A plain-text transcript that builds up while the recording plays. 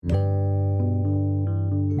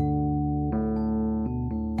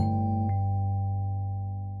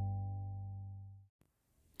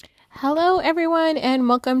Hello, everyone, and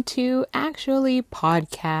welcome to Actually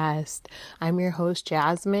Podcast. I'm your host,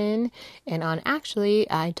 Jasmine, and on Actually,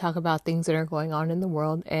 I talk about things that are going on in the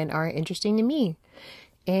world and are interesting to me.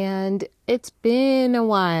 And it's been a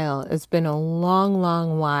while. It's been a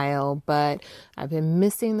long while, but I've been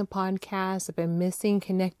missing the podcast. I've been missing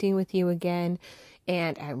connecting with you again,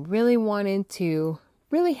 and I really wanted to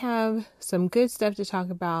really have some good stuff to talk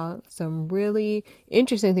about, some really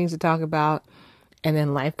interesting things to talk about. And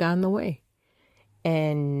then life got in the way.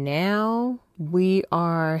 And now we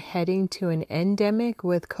are heading to an endemic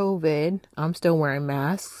with COVID. I'm still wearing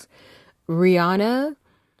masks. Rihanna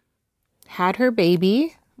had her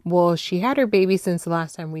baby. Well, she had her baby since the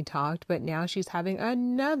last time we talked, but now she's having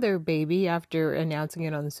another baby after announcing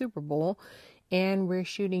it on the Super Bowl. And we're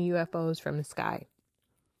shooting UFOs from the sky.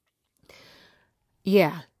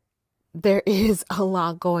 Yeah. There is a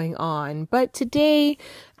lot going on, but today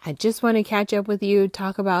I just want to catch up with you,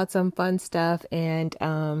 talk about some fun stuff. And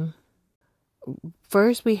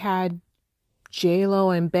first we had J-Lo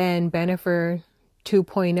and Bennifer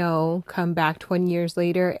 2.0 come back 20 years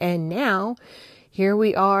later, and now here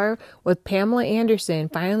we are with Pamela Anderson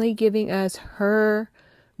finally giving us her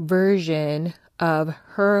version of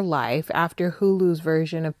her life after Hulu's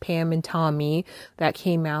version of Pam and Tommy that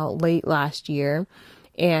came out late last year.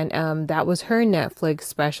 And that was her Netflix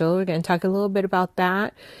special. We're going to talk a little bit about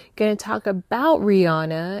that. Going to talk about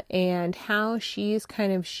Rihanna and how she's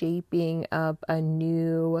kind of shaping up a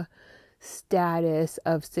new status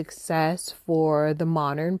of success for the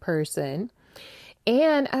modern person.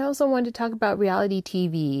 And I also wanted to talk about reality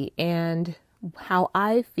TV and how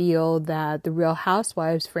I feel that the Real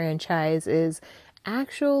Housewives franchise is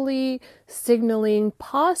actually signaling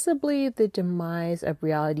possibly the demise of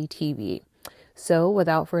reality TV. So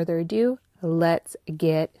without further ado, let's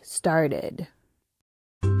get started.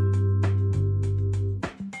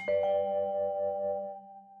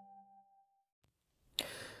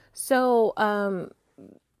 So,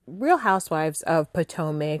 Real Housewives of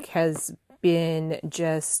Potomac has been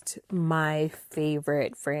just my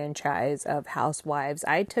favorite franchise of Housewives.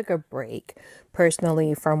 I took a break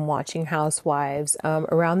personally from watching Housewives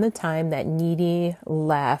around the time that Needy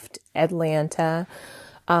left Atlanta.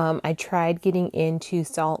 I tried getting into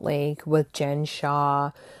Salt Lake with Jen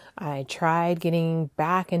Shaw. I tried getting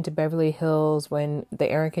back into Beverly Hills when the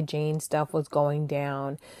Erika Jayne stuff was going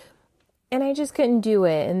down. And I just couldn't do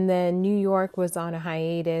it. And then New York was on a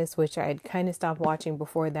hiatus, which I'd kind of stopped watching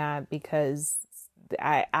before that because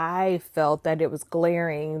I felt that it was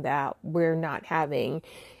glaring that we're not having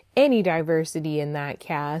any diversity in that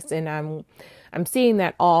cast. And I'm seeing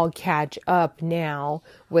that all catch up now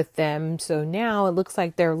with them. So now it looks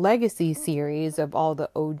like their legacy series of all the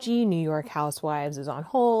OG New York housewives is on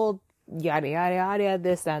hold, yada, yada, yada,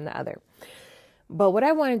 this, that, and the other. But what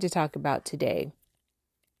I wanted to talk about today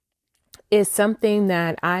is something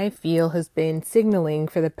that I feel has been signaling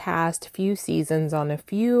for the past few seasons on a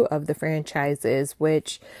few of the franchises,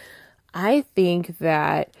 which I think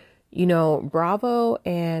that Bravo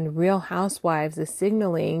and Real Housewives is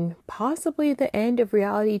signaling possibly the end of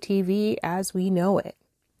reality TV as we know it.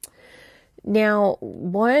 Now,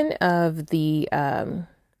 one of the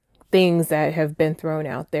things that have been thrown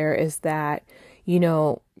out there is that,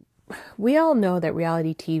 we all know that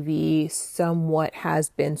reality TV somewhat has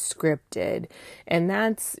been scripted, and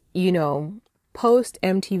that's, post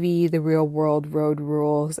MTV, The Real World, Road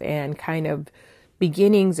Rules, and kind of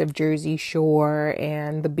beginnings of Jersey Shore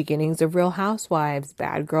and the beginnings of Real Housewives,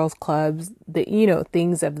 Bad Girls Clubs,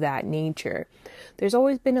 things of that nature. There's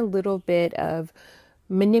always been a little bit of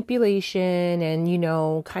manipulation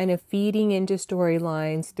and, kind of feeding into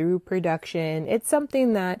storylines through production. It's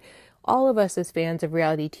something that all of us as fans of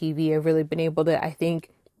reality TV have really been able to, I think,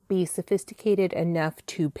 be sophisticated enough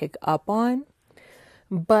to pick up on.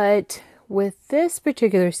 But with this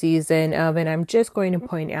particular season and I'm just going to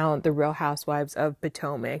point out the Real Housewives of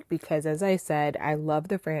Potomac because, as I said, I love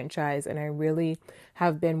the franchise and I really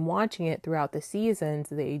have been watching it throughout the seasons.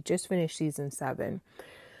 They just finished season 7.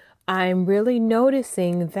 I'm really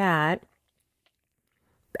noticing that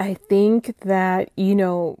I think that,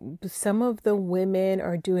 some of the women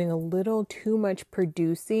are doing a little too much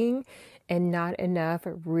producing and not enough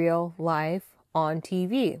real life on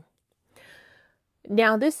TV.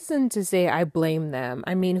 Now, this isn't to say I blame them.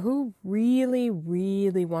 I mean, who really,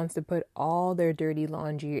 really wants to put all their dirty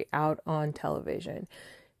laundry out on television?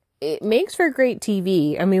 It makes for great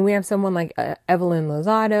TV. I mean, we have someone like Evelyn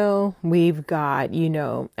Lozado. We've got,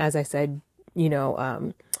 as I said,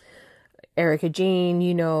 Erica Jane,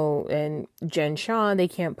 and Jen Shaw, they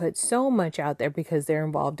can't put so much out there because they're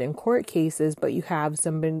involved in court cases, but you have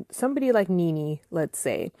somebody like Nene, let's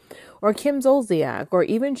say, or Kim Zolciak, or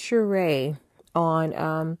even Sheree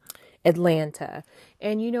on Atlanta.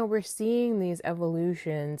 And, we're seeing these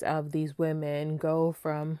evolutions of these women go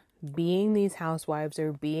from being these housewives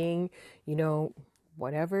or being,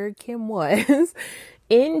 whatever Kim was,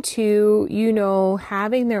 into,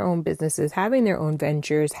 having their own businesses, having their own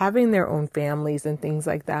ventures, having their own families and things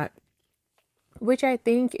like that, which I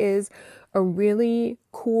think is a really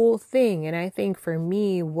cool thing. And I think for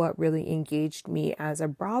me, what really engaged me as a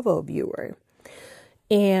Bravo viewer.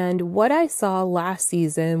 And what I saw last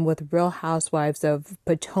season with Real Housewives of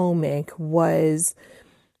Potomac was,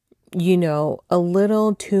 a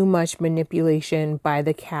little too much manipulation by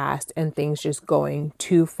the cast and things just going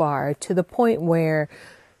too far to the point where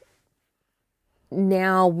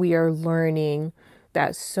now we are learning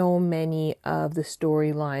that so many of the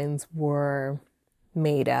storylines were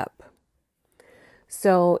made up.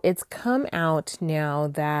 So it's come out now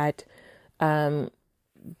that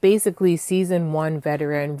basically season 1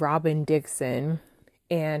 veteran Robin Dixon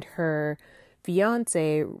and her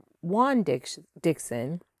fiance Juan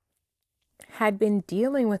Dixon had been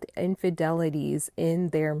dealing with infidelities in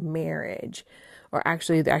their marriage, or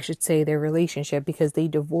actually I should say their relationship, because they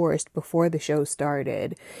divorced before the show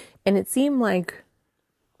started. And it seemed like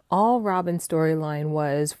all Robin's storyline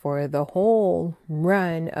was for the whole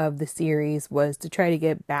run of the series was to try to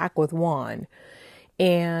get back with Juan.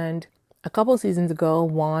 And a couple seasons ago,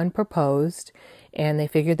 Juan proposed and they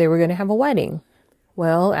figured they were going to have a wedding.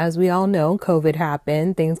 Well, as we all know, COVID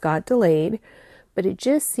happened, things got delayed. But it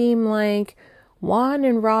just seemed like Juan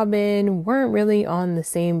and Robin weren't really on the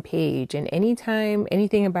same page. And anytime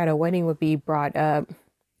anything about a wedding would be brought up,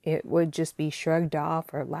 it would just be shrugged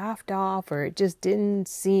off or laughed off, or it just didn't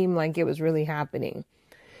seem like it was really happening.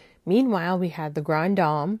 Meanwhile, we had the Grand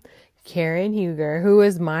Dame, Karen Huger, who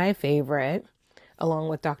was my favorite, along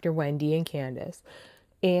with Dr. Wendy and Candace.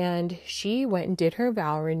 And she went and did her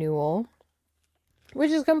vow renewal,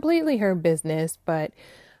 which is completely her business, but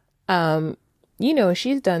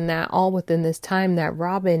she's done that all within this time that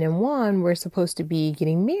Robin and Juan were supposed to be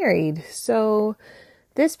getting married. So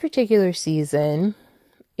this particular season,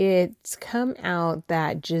 it's come out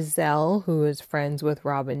that Giselle, who is friends with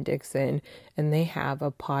Robin Dixon, and they have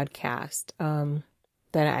a podcast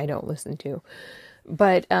that I don't listen to,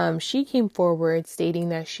 but she came forward stating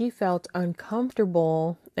that she felt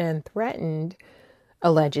uncomfortable and threatened,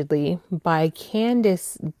 allegedly, by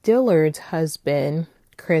Candace Dillard's husband,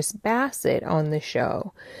 Chris Bassett, on the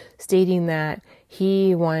show, stating that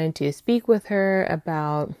he wanted to speak with her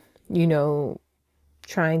about,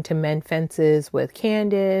 trying to mend fences with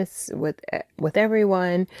Candace, with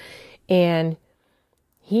everyone. And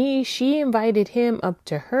she invited him up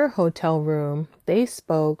to her hotel room. They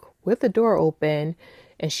spoke with the door open,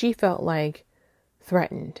 and she felt like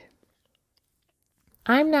threatened.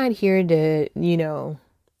 I'm not here to,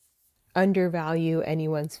 undervalue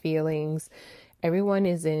anyone's feelings. Everyone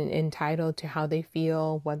is entitled to how they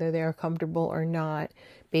feel, whether they're comfortable or not,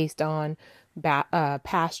 based on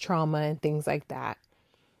past trauma and things like that.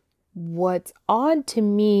 What's odd to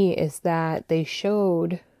me is that they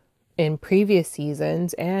showed in previous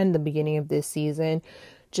seasons and the beginning of this season,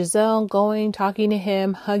 Giselle going, talking to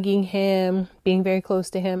him, hugging him, being very close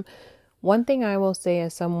to him. One thing I will say,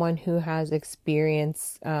 as someone who has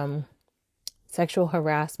experienced sexual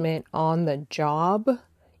harassment on the job,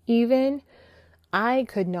 even, I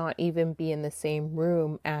could not even be in the same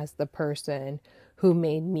room as the person who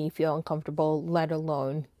made me feel uncomfortable, let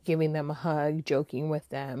alone giving them a hug, joking with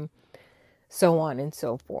them, so on and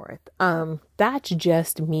so forth. That's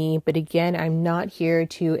just me. But again, I'm not here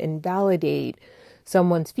to invalidate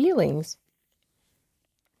someone's feelings.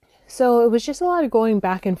 So it was just a lot of going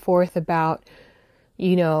back and forth about,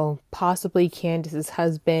 possibly Candace's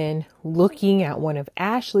husband looking at one of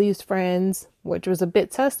Ashley's friends, which was a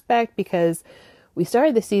bit suspect because we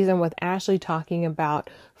started the season with Ashley talking about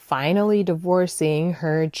finally divorcing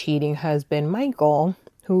her cheating husband, Michael,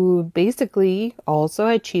 who basically also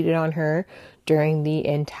had cheated on her during the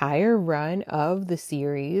entire run of the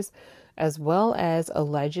series, as well as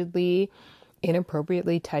allegedly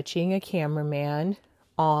inappropriately touching a cameraman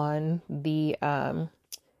on the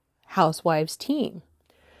Housewives team.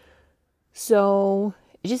 So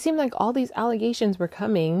it just seemed like all these allegations were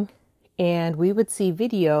coming, and we would see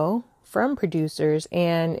video from producers,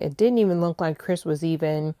 and it didn't even look like Chris was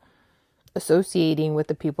even associating with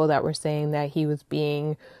the people that were saying that he was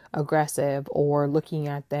being aggressive or looking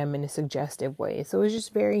at them in a suggestive way. So it was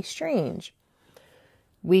just very strange.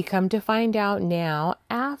 we come to find out now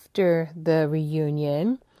after the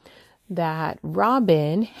reunion that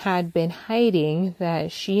Robin had been hiding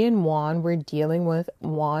that she and Juan were dealing with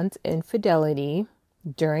Juan's infidelity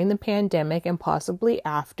during the pandemic and possibly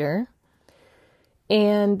after,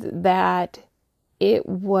 and that it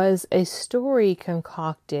was a story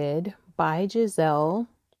concocted by Giselle,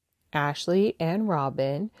 Ashley, and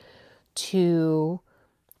Robin to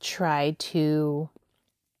try to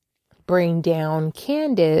bring down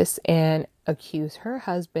Candace and accuse her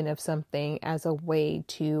husband of something as a way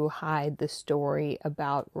to hide the story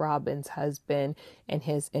about Robin's husband and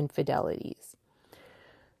his infidelities.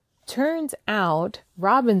 Turns out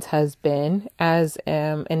Robin's husband, as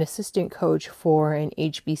an assistant coach for an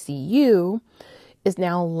HBCU, is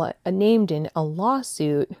now named in a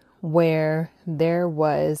lawsuit where there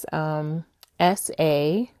was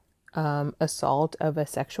SA, assault of a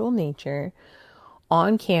sexual nature,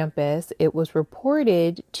 on campus. It was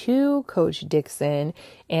reported to Coach Dixon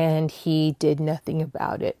and he did nothing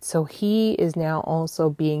about it. So he is now also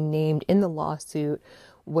being named in the lawsuit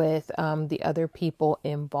with the other people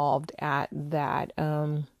involved at that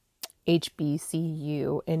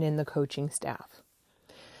HBCU and in the coaching staff.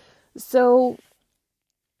 So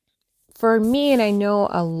for me, and I know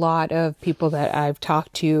a lot of people that I've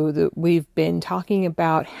talked to, we've been talking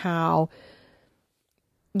about how,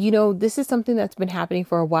 this is something that's been happening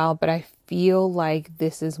for a while, but I feel like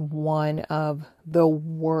this is one of the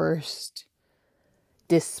worst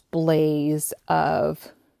displays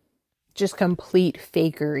of just complete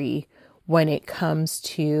fakery when it comes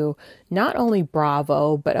to not only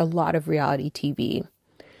Bravo, but a lot of reality TV.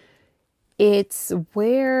 It's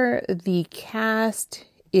where the cast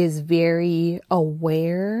is very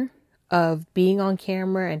aware of being on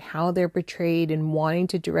camera and how they're portrayed and wanting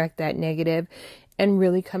to direct that negative and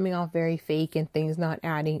really coming off very fake and things not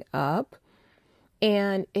adding up.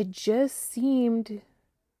 And it just seemed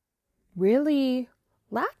really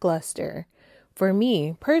lackluster for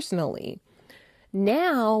me personally.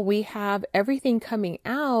 Now we have everything coming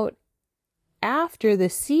out after the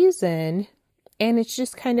season, and it's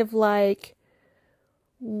just kind of like,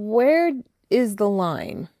 where is the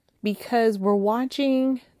line? Because we're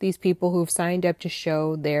watching these people who've signed up to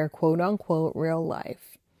show their quote unquote real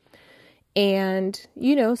life. And,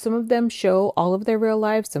 some of them show all of their real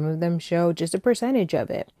life. Some of them show just a percentage of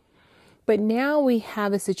it. But now we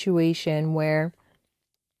have a situation where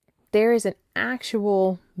there is an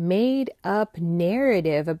actual made up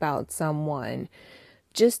narrative about someone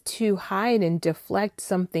just to hide and deflect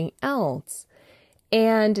something else.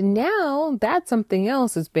 And now that something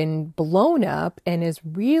else has been blown up and is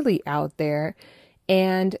really out there.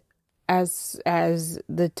 And as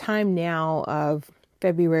the time now of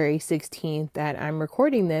February 16th that I'm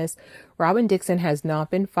recording this, Robin Dixon has not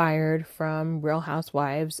been fired from Real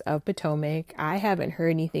Housewives of Potomac. I haven't heard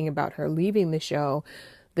anything about her leaving the show.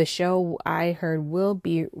 The show, I heard, will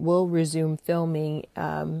resume filming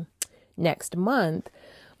next month.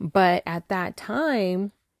 But at that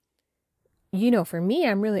time, for me,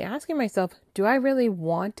 I'm really asking myself, do I really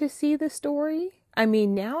want to see the story? I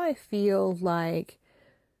mean, now I feel like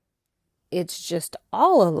it's just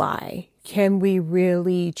all a lie. Can we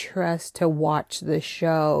really trust to watch the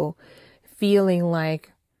show feeling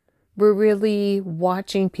like we're really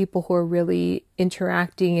watching people who are really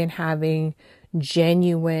interacting and having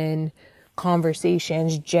genuine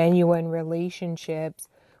conversations, genuine relationships,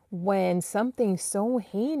 when something so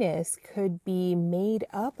heinous could be made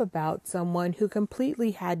up about someone who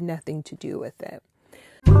completely had nothing to do with it?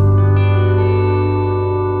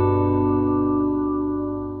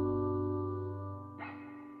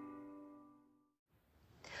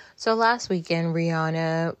 So last weekend,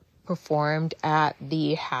 Rihanna performed at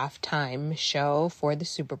the halftime show for the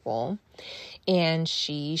Super Bowl, and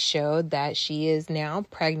she showed that she is now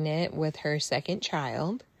pregnant with her second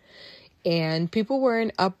child. And people were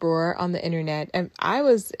in uproar on the internet, and I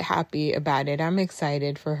was happy about it. I'm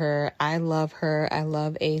excited for her. I love her. I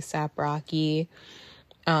love A$AP Rocky.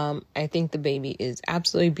 I think the baby is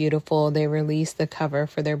absolutely beautiful. They released the cover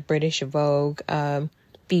for their British Vogue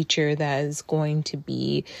feature that is going to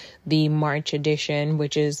be the March edition,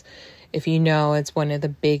 which is, if you know, it's one of the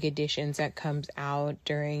big editions that comes out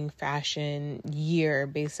during fashion year.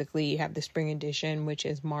 Basically, you have the spring edition, which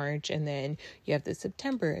is March, and then you have the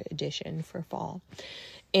September edition for fall.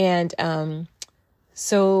 And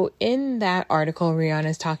so in that article,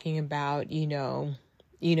 Rihanna's talking about,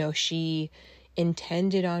 she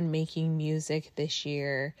intended on making music this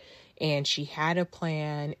year, and she had a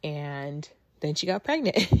plan, and then she got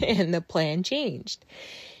pregnant and the plan changed.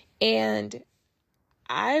 And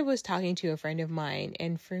I was talking to a friend of mine,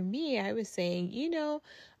 and for me, I was saying,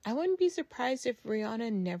 I wouldn't be surprised if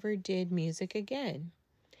Rihanna never did music again.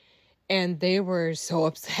 And they were so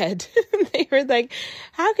upset. They were like,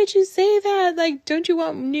 how could you say that? Like, don't you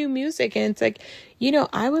want new music? And it's like,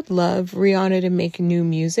 I would love Rihanna to make new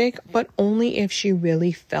music, but only if she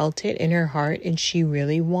really felt it in her heart and she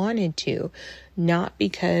really wanted to. Not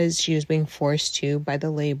because she was being forced to by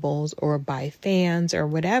the labels or by fans or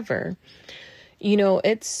whatever.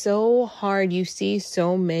 It's so hard. You see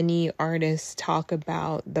so many artists talk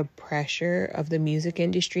about the pressure of the music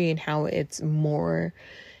industry and how it's more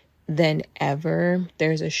than ever.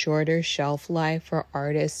 There's a shorter shelf life for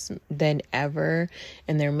artists than ever.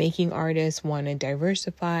 And they're making artists want to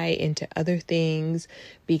diversify into other things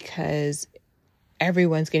because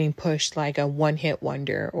everyone's getting pushed like a one-hit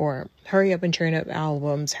wonder, or hurry up and turn up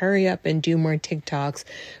albums, hurry up and do more TikToks,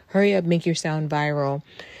 hurry up, make your sound viral.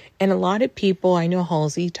 And a lot of people, I know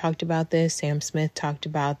Halsey talked about this, Sam Smith talked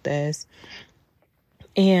about this,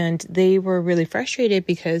 and they were really frustrated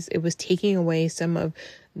because it was taking away some of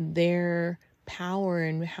their power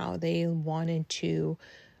and how they wanted to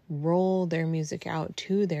roll their music out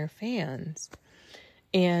to their fans.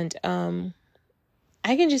 And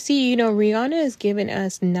I can just see, Rihanna has given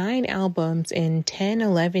us 9 albums in 10,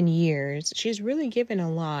 11 years. She's really given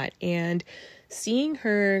a lot. And seeing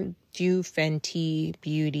her do Fenty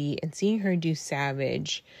Beauty and seeing her do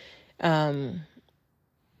Savage, and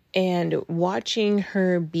watching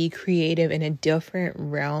her be creative in a different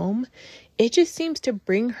realm, it just seems to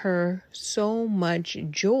bring her so much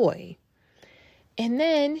joy. And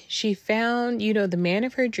then she found, the man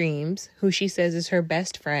of her dreams, who she says is her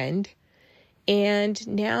best friend. And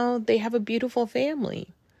now they have a beautiful family.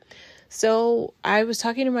 So I was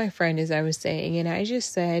talking to my friend, as I was saying, and I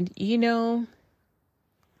just said,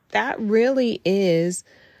 that really is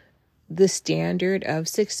the standard of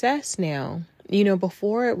success now.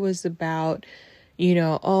 Before it was about,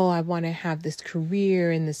 oh, I want to have this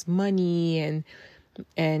career and this money. And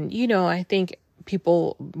I think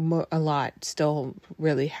people a lot still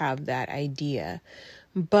really have that idea.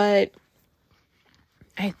 But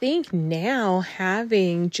I think now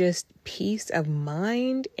having just peace of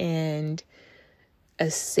mind and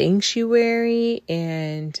a sanctuary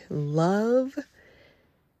and love,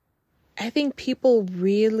 I think people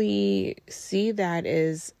really see that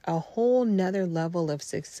as a whole nother level of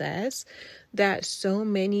success that so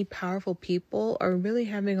many powerful people are really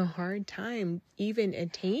having a hard time even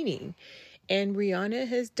attaining. And Rihanna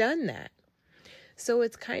has done that. So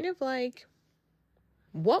it's kind of like,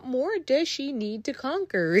 what more does she need to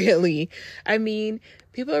conquer, really? I mean,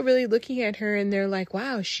 people are really looking at her and they're like,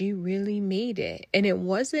 wow, she really made it. And it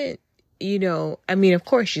wasn't, of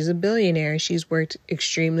course, she's a billionaire. She's worked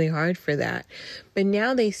extremely hard for that. But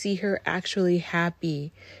now they see her actually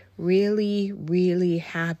happy, really, really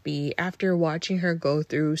happy after watching her go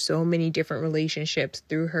through so many different relationships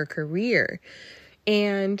through her career.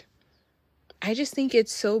 And I just think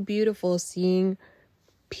it's so beautiful seeing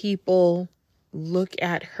people look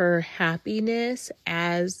at her happiness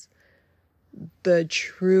as the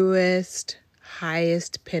truest,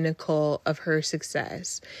 highest pinnacle of her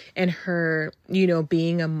success, and her,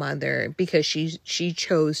 being a mother because she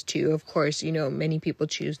chose to. Of course, many people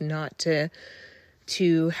choose not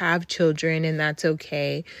to have children, and that's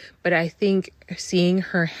okay. But I think seeing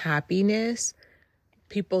her happiness,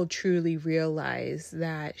 people truly realize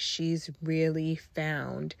that she's really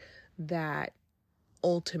found that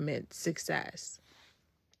ultimate success.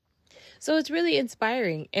 So it's really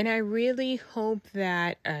inspiring, and I really hope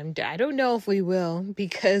that, I don't know if we will,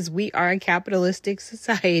 because we are a capitalistic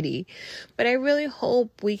society, but I really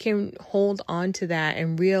hope we can hold on to that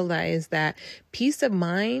and realize that peace of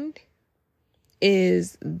mind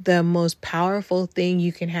is the most powerful thing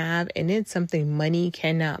you can have, and it's something money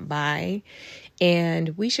cannot buy,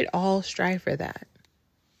 and we should all strive for that.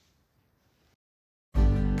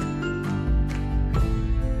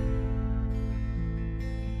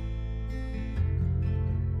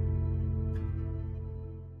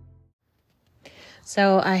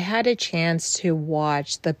 So I had a chance to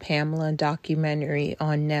watch the Pamela documentary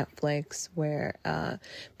on Netflix where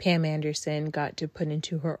Pam Anderson got to put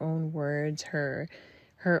into her own words her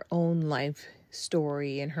own life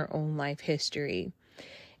story and her own life history.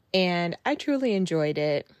 And I truly enjoyed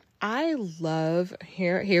it. I love,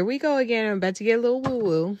 here we go again, I'm about to get a little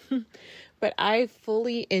woo-woo, but I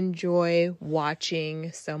fully enjoy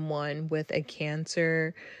watching someone with a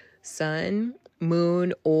Cancer sun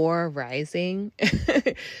moon or rising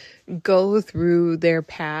go through their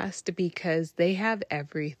past, because they have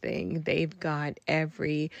everything. They've got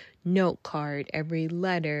every note card, every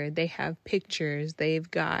letter. They have pictures. They've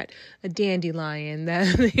got a dandelion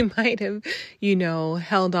that they might have,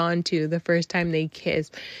 held on to the first time they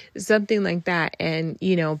kissed, something like that. And,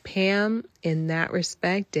 Pam, in that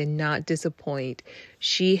respect, did not disappoint.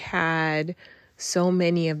 She had so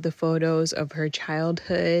many of the photos of her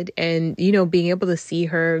childhood, and being able to see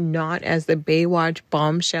her not as the Baywatch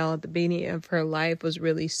bombshell at the beginning of her life was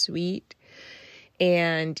really sweet.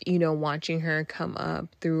 And watching her come up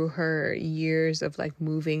through her years of like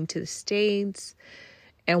moving to the States,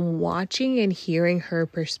 and watching and hearing her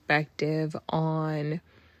perspective on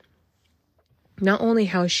not only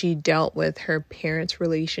how she dealt with her parents'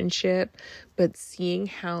 relationship, but seeing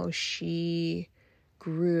how she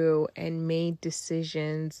grew and made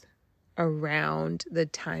decisions around the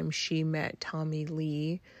time she met Tommy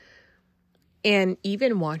Lee. And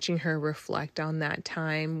even watching her reflect on that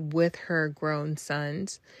time with her grown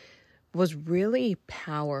sons was really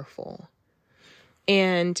powerful.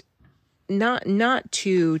 And not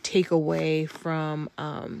to take away from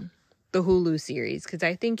the Hulu series, because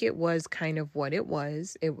I think it was kind of what it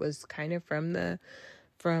was. It was kind of from the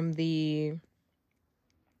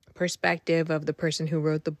perspective of the person who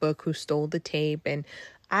wrote the book, who stole the tape. And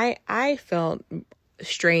I felt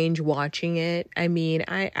strange watching it. I mean,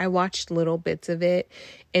 I watched little bits of it,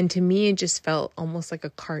 and to me it just felt almost like a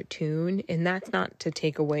cartoon. And that's not to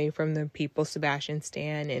take away from the people, Sebastian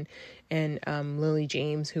Stan and Lily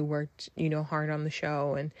James, who worked hard on the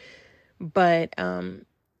show. But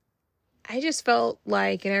I just felt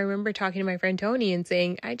like, and I remember talking to my friend Tony and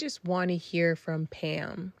saying, I just want to hear from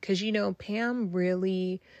Pam, because Pam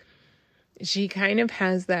really, she kind of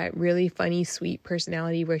has that really funny, sweet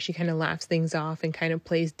personality where she kind of laughs things off and kind of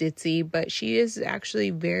plays ditzy, but she is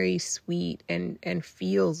actually very sweet and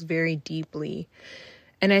feels very deeply.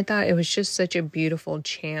 And I thought it was just such a beautiful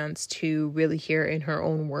chance to really hear in her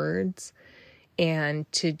own words, and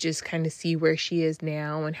to just kind of see where she is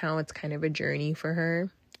now and how it's kind of a journey for her.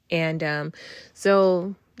 And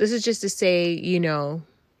so this is just to say,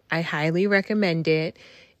 I highly recommend it.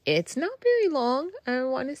 It's not very long. I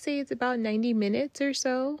want to say it's about 90 minutes or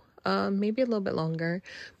so, maybe a little bit longer.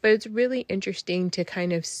 But it's really interesting to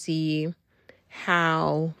kind of see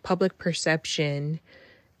how public perception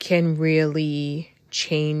can really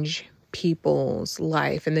change people's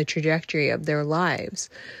life and the trajectory of their lives.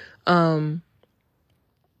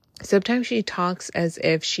 Sometimes she talks as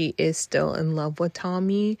if she is still in love with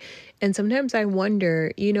Tommy. And sometimes I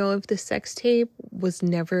wonder, if the sex tape was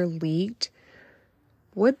never leaked,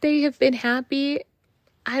 would they have been happy?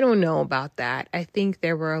 I don't know about that. I think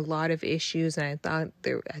there were a lot of issues, and I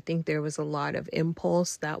think there was a lot of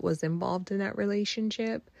impulse that was involved in that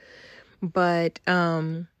relationship. But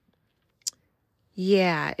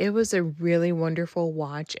yeah, it was a really wonderful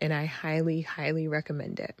watch, and I highly, highly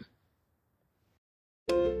recommend it.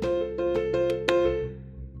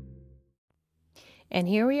 And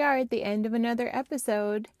here we are at the end of another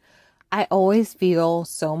episode. I always feel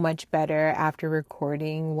so much better after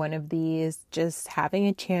recording one of these, just having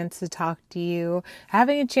a chance to talk to you,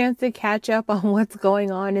 having a chance to catch up on what's going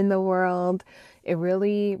on in the world. It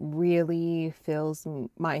really, really fills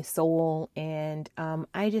my soul. And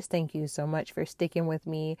I just thank you so much for sticking with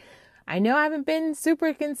me. I know I haven't been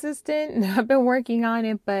super consistent and I've been working on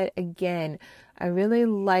it, but again, I really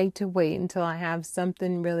like to wait until I have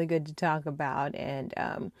something really good to talk about. And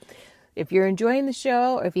if you're enjoying the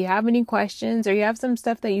show, or if you have any questions, or you have some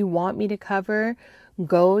stuff that you want me to cover,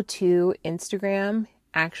 go to Instagram,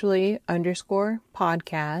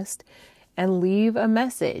 actually_podcast, and leave a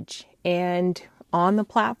message. And on the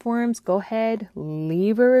platforms, go ahead,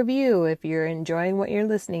 leave a review if you're enjoying what you're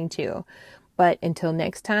listening to. But until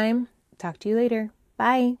next time, talk to you later.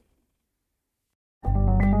 Bye.